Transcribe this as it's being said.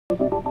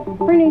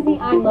For Newsy,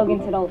 I'm Logan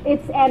Tittle.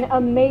 It's an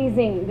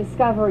amazing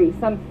discovery,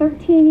 some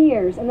 13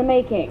 years in the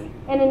making.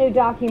 In a new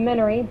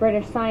documentary,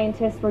 British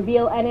scientists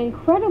reveal an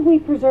incredibly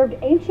preserved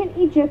ancient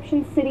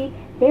Egyptian city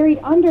buried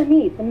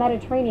underneath the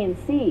Mediterranean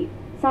Sea.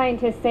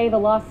 Scientists say the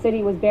lost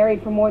city was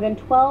buried for more than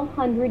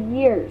 1,200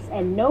 years,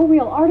 and no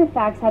real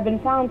artifacts have been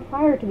found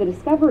prior to the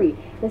discovery.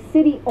 The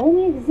city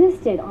only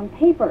existed on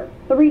paper.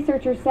 The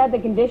researchers said the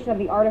condition of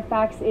the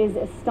artifacts is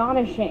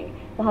astonishing.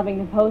 The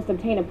Huffington Post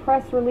obtained a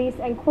press release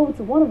and quotes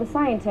one of the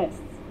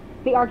scientists.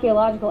 The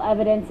archaeological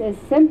evidence is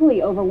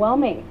simply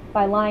overwhelming.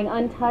 By lying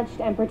untouched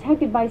and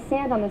protected by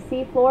sand on the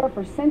seafloor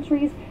for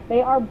centuries,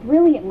 they are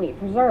brilliantly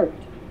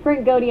preserved.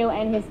 Frank Godio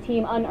and his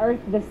team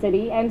unearthed the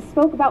city and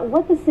spoke about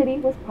what the city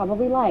was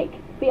probably like.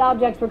 The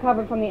objects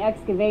recovered from the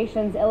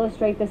excavations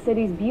illustrate the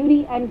city's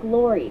beauty and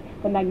glory,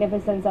 the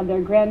magnificence of their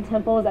grand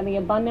temples, and the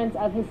abundance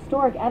of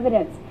historic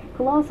evidence.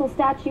 Colossal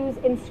statues,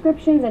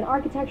 inscriptions and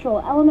architectural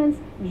elements,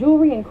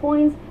 jewelry and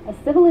coins, a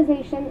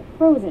civilization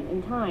frozen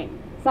in time.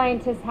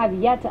 Scientists have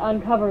yet to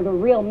uncover the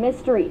real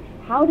mystery.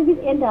 How did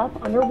it end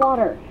up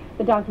underwater?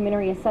 The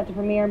documentary is set to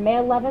premiere May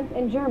 11th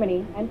in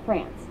Germany and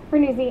France. For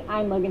Newsy,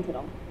 I'm Logan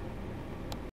Tittle.